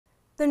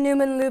The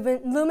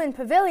Numen Lumen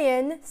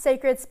Pavilion,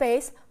 Sacred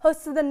Space,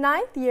 hosted the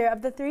 9th year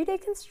of the 3-day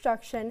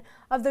construction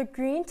of the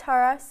Green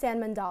Tara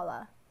Sand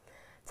Mandala.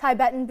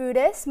 Tibetan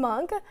Buddhist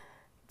monk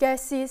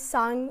Geshe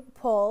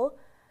Sangpol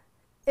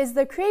is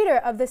the creator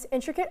of this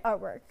intricate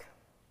artwork.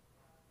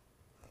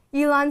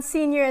 Elon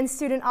Senior and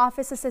Student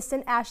Office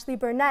Assistant Ashley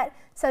Burnett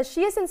says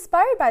she is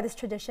inspired by this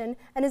tradition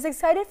and is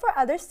excited for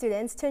other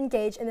students to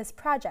engage in this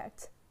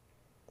project.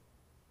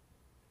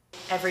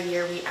 Every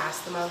year we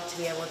ask the monk to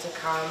be able to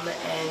come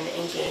and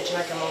engage in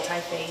like a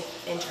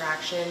multi-faith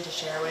interaction to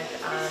share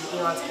with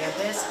Elon's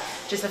campus.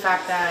 Just the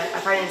fact that I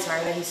find it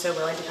inspiring that he's so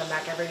willing to come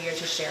back every year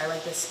to share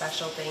like this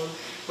special thing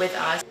with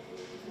us.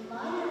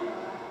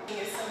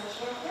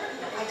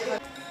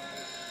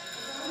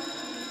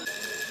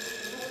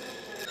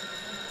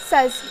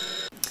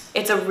 Says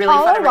it's a really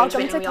all fun are welcome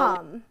arrangement. to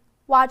come.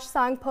 Watch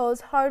Sangpo's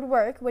hard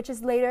work, which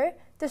is later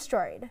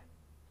destroyed.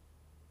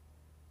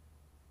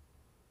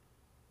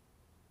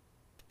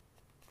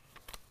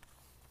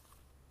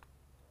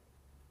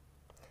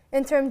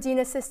 Interim Dean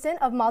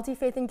Assistant of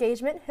Multi-Faith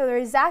Engagement,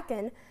 Hilary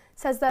Zakin,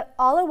 says that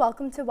all are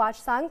welcome to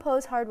watch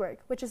Sangpo's hard work,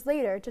 which is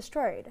later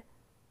destroyed.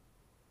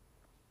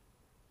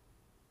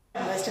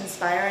 Most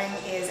inspiring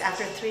is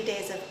after 3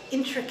 days of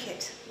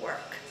intricate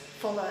work,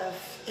 full of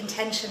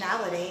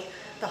intentionality,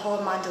 the whole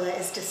mandala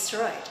is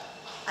destroyed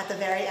at the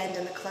very end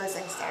in the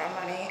closing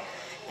ceremony.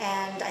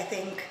 And I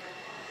think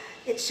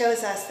it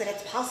shows us that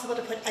it's possible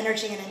to put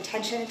energy and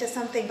intention into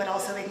something, but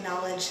also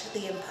acknowledge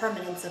the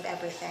impermanence of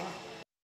everything.